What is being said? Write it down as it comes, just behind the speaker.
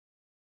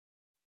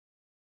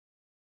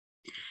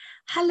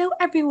Hello,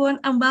 everyone,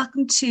 and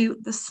welcome to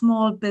the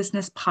Small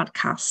Business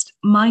Podcast.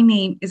 My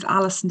name is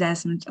Alison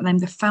Desmond, and I'm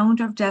the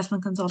founder of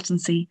Desmond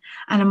Consultancy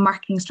and a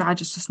marketing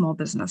strategist for small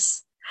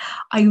business.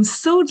 I am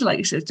so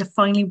delighted to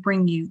finally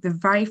bring you the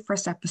very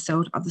first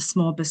episode of the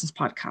Small Business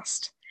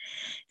Podcast.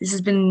 This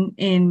has been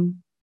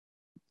in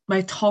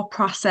my thought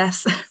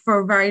process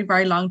for a very,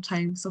 very long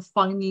time. So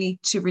finally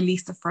to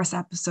release the first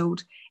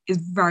episode is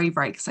very,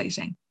 very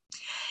exciting.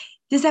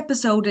 This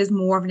episode is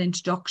more of an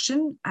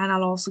introduction, and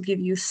I'll also give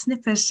you a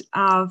snippet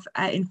of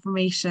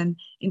information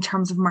in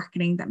terms of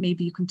marketing that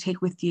maybe you can take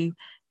with you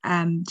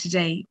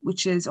today,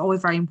 which is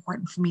always very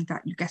important for me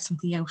that you get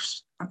something out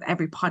of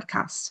every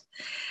podcast.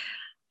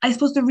 I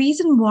suppose the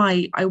reason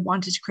why I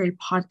wanted to create a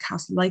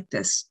podcast like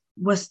this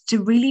was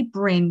to really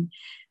bring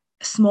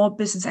small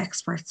business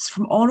experts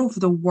from all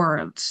over the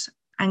world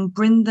and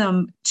bring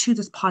them to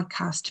this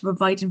podcast to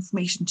provide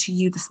information to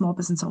you, the small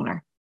business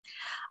owner.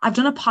 I've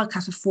done a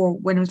podcast before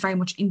when it was very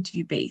much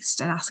interview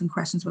based and asking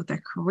questions about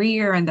their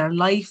career and their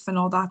life and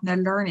all that and their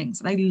learnings.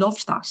 And I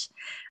loved that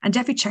and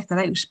definitely check that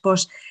out.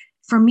 But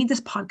for me, this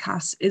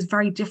podcast is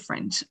very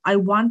different. I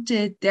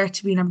wanted there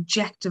to be an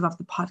objective of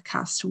the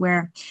podcast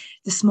where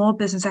the small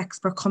business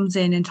expert comes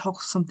in and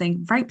talks something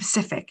very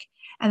specific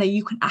and that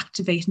you can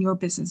activate in your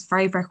business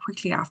very, very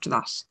quickly after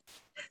that.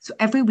 So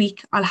every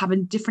week I'll have a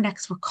different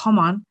expert come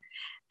on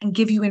and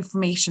give you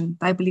information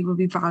that I believe will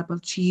be valuable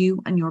to you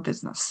and your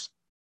business.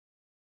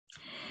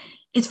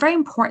 It's very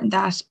important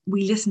that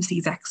we listen to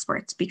these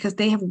experts because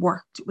they have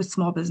worked with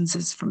small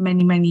businesses for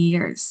many, many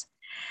years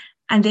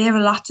and they have a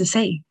lot to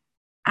say.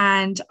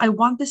 And I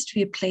want this to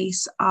be a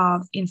place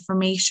of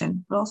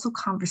information, but also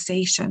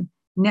conversation,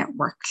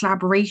 network,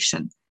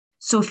 collaboration.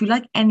 So if you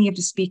like any of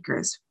the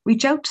speakers,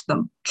 reach out to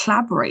them,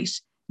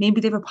 collaborate. Maybe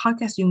they have a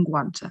podcast you can go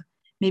on to.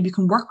 Maybe you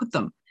can work with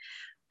them.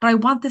 But I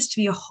want this to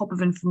be a hub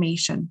of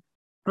information,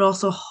 but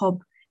also a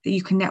hub that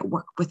you can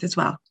network with as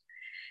well.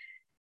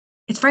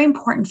 It's very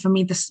important for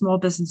me that small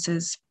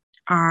businesses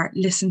are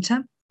listened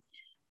to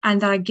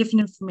and that are given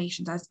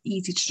information that's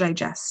easy to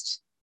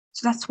digest.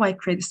 So that's why I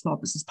created a small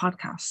business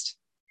podcast.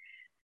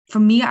 For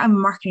me, I'm a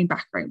marketing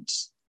background,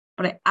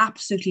 but I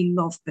absolutely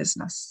love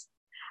business.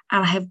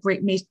 And I have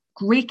made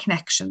great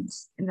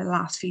connections in the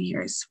last few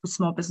years with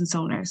small business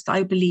owners that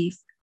I believe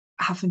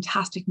have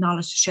fantastic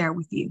knowledge to share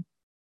with you.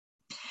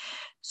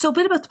 So a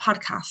bit about the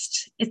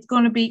podcast. It's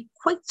going to be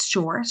quite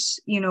short,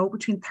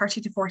 between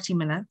 30 to 40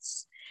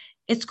 minutes.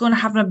 It's going to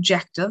have an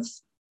objective.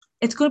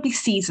 It's going to be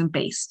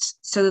season-based.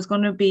 So there's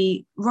going to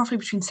be roughly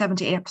between 7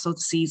 to 8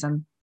 episodes a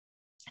season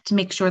to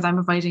make sure that I'm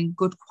providing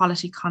good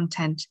quality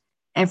content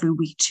every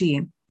week to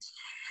you.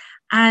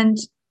 And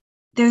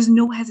there's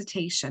no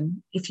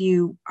hesitation if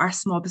you are a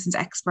small business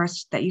expert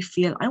that you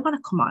feel, I want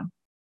to come on,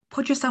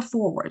 put yourself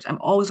forward.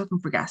 I'm always looking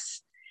for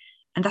guests.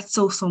 And that's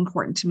so, so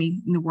important to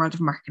me in the world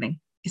of marketing,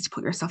 is to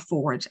put yourself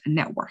forward and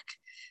network.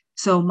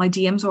 So my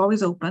DMs are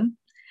always open.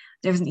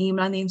 There's an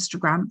email on the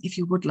Instagram if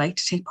you would like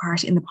to take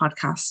part in the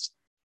podcast.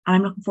 And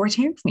I'm looking forward to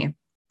hearing from you.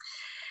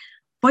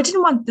 But I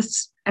didn't want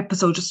this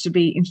episode just to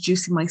be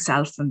introducing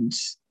myself and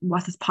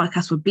what this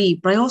podcast would be,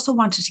 but I also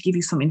wanted to give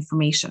you some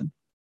information,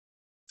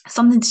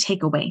 something to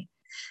take away.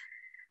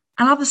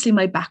 And obviously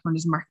my background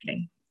is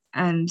marketing.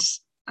 And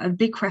a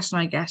big question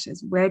I get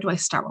is, where do I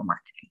start with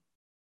marketing?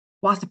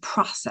 What's the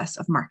process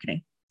of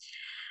marketing?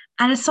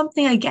 And it's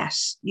something I get,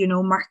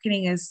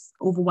 marketing is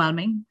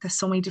overwhelming. There's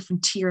so many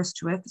different tiers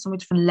to it. There's so many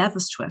different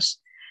levels to it.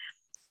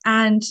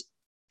 And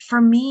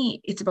for me,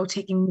 it's about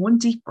taking one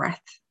deep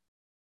breath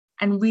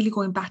and really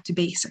going back to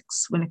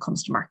basics when it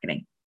comes to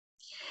marketing.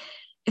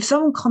 If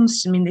someone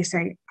comes to me and they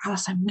say,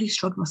 Alice, I'm really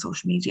struggling with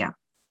social media.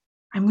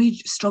 I'm really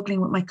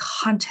struggling with my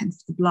content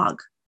for the blog.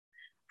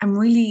 I'm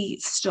really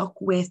stuck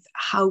with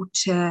how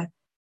to,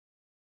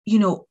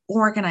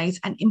 organize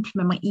and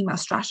implement my email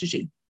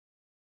strategy.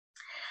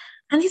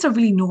 And these are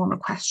really normal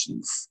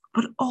questions,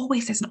 but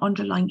always there's an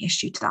underlying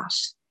issue to that.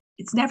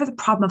 It's never the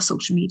problem of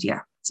social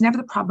media. It's never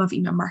the problem of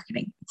email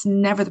marketing. It's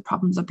never the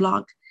problem of the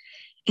blog.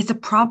 It's a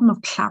problem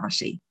of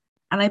clarity.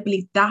 And I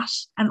believe that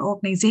and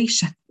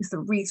organization is the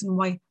reason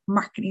why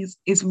marketing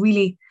is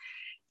really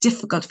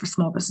difficult for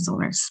small business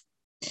owners.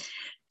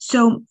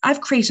 So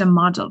I've created a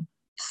model,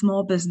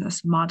 small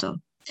business model,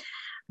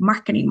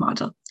 marketing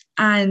model,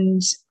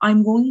 and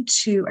I'm going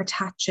to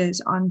attach it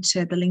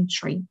onto the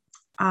Linktree.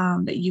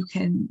 That you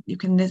can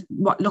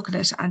look at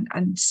it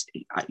and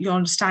you'll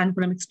understand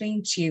when I'm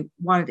explaining to you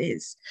what it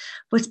is.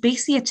 But it's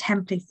basically a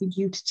template for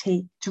you to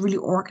take to really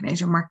organize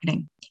your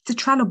marketing. It's a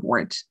Trello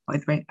board, by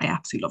the way. I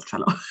absolutely love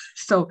Trello,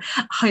 so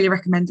I highly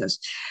recommend it.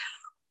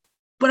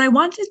 But I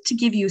wanted to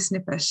give you a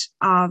snippet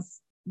of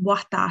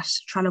what that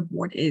Trello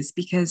board is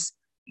because,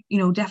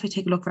 definitely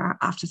take a look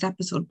after this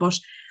episode. But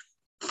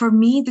for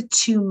me, the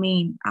two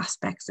main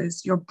aspects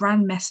is your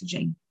brand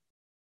messaging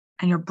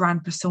and your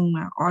brand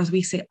persona, or as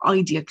we say,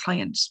 ideal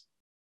client.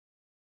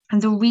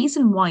 And the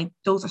reason why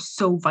those are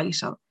so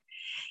vital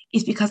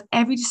is because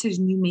every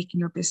decision you make in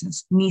your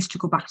business needs to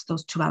go back to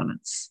those two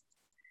elements.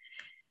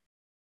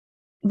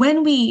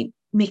 When we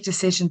make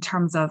decisions in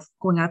terms of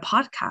going on a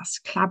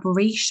podcast,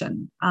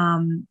 collaboration,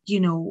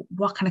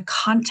 what kind of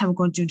content we're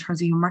going to do in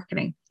terms of your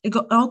marketing. It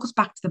all goes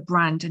back to the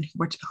brand and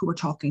who we're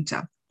talking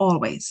to,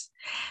 always.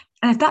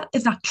 And if that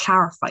is not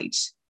clarified,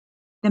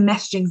 the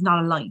messaging is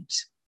not aligned.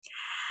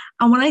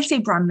 And when I say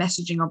brand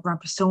messaging or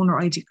brand persona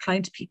or ideal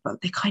client to people,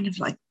 they kind of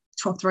like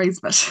throw up their eyes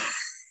a bit.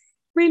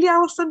 Really,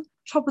 Alison?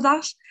 Trouble with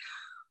that?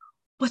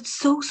 But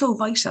so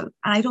vital. And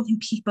I don't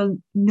think people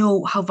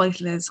know how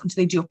vital it is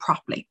until they do it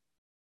properly.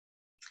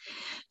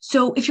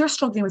 So if you're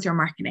struggling with your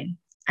marketing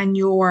and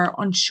you're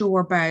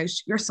unsure about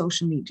your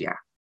social media,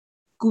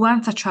 go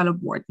on to that Trello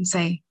board and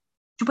say,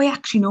 do I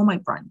actually know my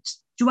brand?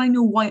 Do I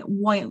know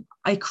why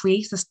I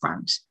create this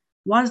brand?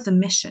 What is the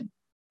mission?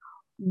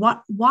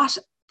 What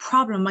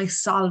problem am I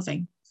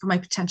solving for my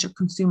potential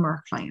consumer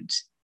or client?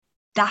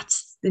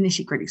 That's the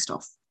nitty-gritty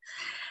stuff.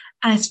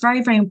 And it's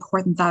very, very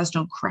important that is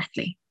done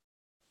correctly.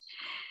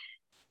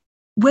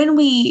 When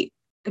we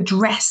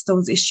address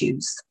those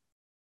issues,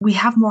 we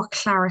have more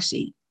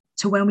clarity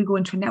to when we go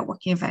into a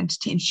networking event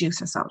to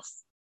introduce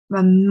ourselves. I'm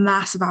a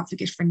massive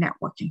advocate for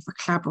networking, for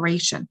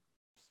collaboration,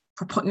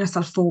 for putting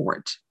yourself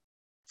forward,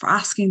 for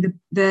asking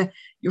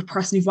your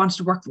person you've wanted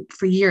to work with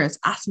for years,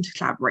 ask them to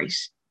collaborate,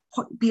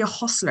 be a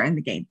hustler in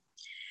the game.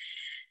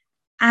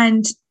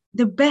 And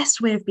the best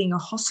way of being a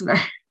hustler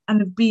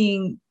and of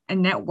being a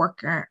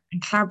networker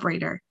and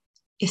collaborator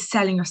is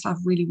selling yourself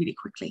really, really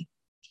quickly.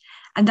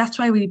 And that's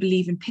why I really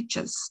believe in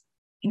pitches,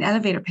 in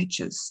elevator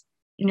pitches,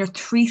 in your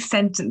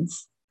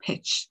 3-sentence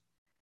pitch.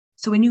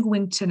 So when you go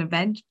into an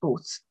event,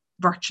 both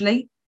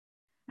virtually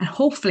and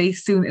hopefully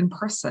soon in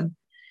person,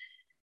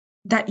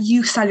 that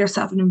you sell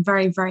yourself in a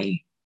very,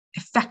 very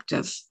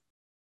effective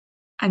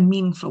and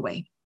meaningful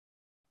way.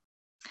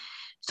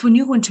 So when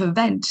you go into an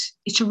event,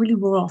 it should really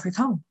roll off your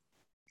tongue.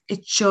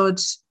 It should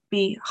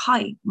be,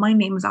 hi, my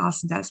name is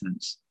Alison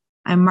Desmond.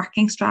 I'm a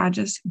marketing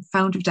strategist and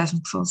founder of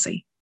Desmond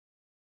Consultancy.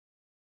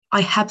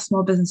 I help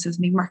small businesses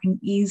make marketing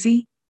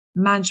easy,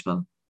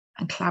 manageable,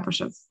 and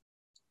collaborative.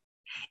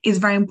 It's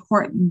very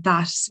important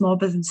that small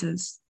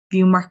businesses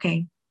view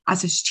marketing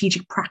as a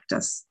strategic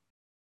practice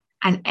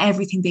and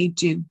everything they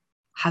do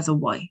has a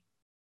why.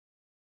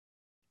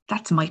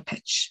 That's my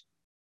pitch.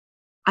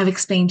 I've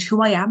explained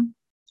who I am,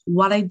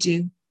 what I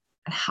do,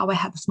 and how I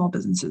help small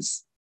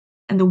businesses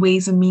and the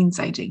ways and means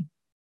I do.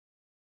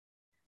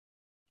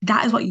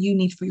 That is what you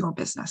need for your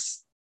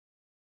business.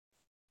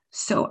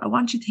 So I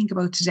want you to think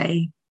about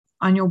today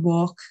on your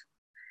walk,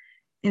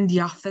 in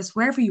the office,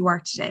 wherever you are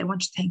today. I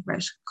want you to think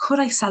about, could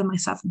I sell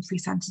myself in 3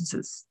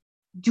 sentences?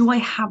 Do I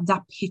have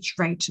that pitch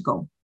ready to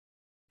go?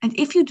 And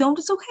if you don't,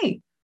 it's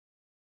okay.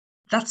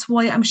 That's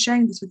why I'm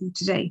sharing this with you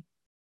today.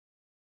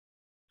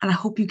 And I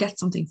hope you get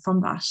something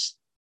from that.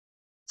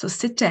 So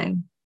sit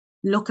down,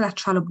 look at that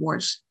Trello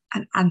board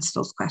and answer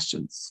those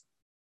questions.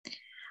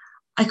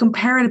 I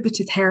compare it a bit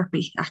to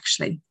therapy,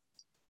 actually.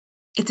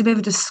 It's a bit of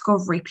a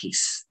discovery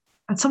piece.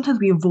 And sometimes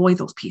we avoid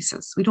those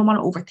pieces. We don't want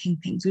to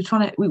overthink things. We just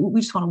want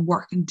to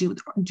work and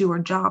do our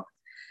job.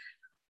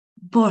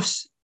 But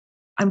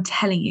I'm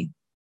telling you,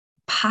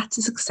 path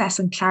to success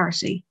and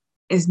clarity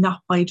is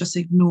not by just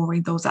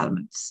ignoring those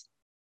elements.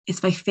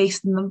 It's by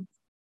facing them.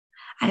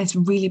 And it's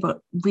really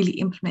about really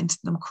implementing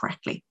them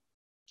correctly.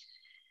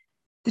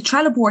 The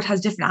Trello board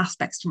has different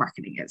aspects to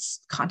marketing.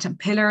 It's content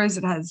pillars.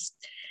 It has,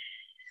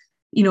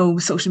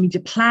 social media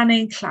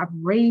planning,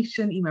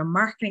 collaboration, email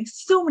marketing,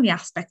 so many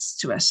aspects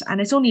to it. And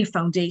it's only a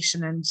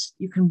foundation and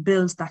you can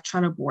build that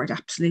Trello board,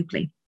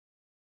 absolutely.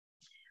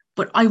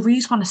 But I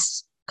really want to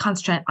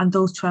concentrate on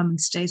those 2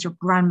 elements today as your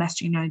brand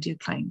messaging and ideal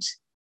client.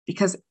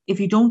 Because if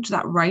you don't do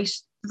that right,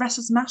 the rest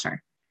doesn't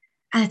matter.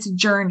 And it's a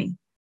journey.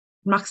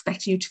 I'm not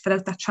expecting you to fill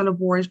out that Trello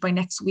board by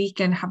next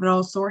week and have it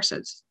all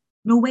sorted.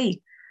 No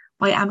way.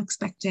 But I am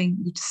expecting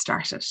you to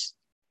start it.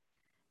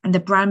 And the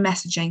brand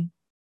messaging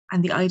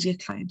and the ideal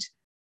client,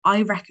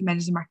 I recommend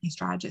as a marketing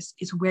strategist,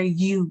 is where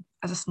you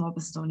as a small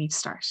business owner need to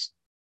start.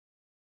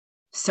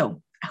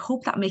 So I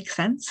hope that makes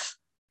sense.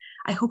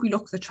 I hope you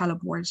look at the Trello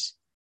board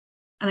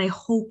and I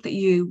hope that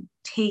you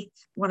take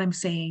what I'm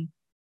saying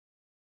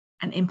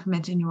and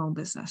implement in your own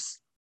business.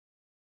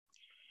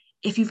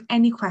 If you've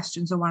any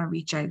questions or want to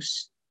reach out,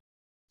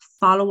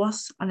 follow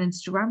us on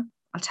Instagram.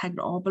 I'll tag it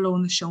all below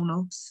in the show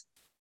notes.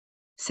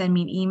 Send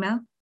me an email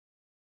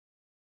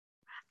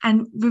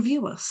and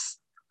review us.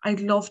 I'd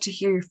love to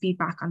hear your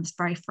feedback on this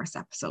very first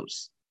episode.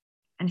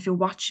 And if you're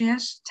watching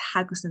it,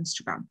 tag us on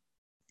Instagram.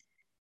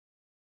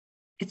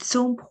 It's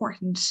so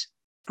important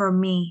for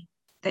me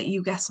that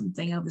you get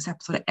something out of this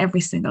episode every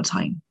single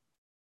time.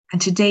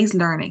 And today's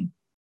learning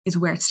is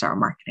where to start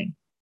marketing.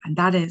 And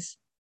that is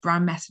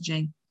brand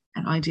messaging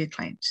and ideal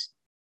client.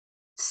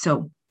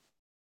 So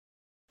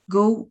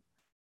go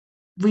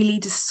really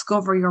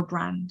discover your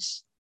brand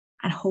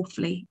and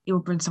hopefully it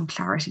will bring some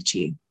clarity to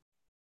you.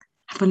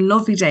 Have a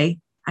lovely day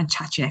and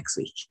chat to you next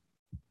week.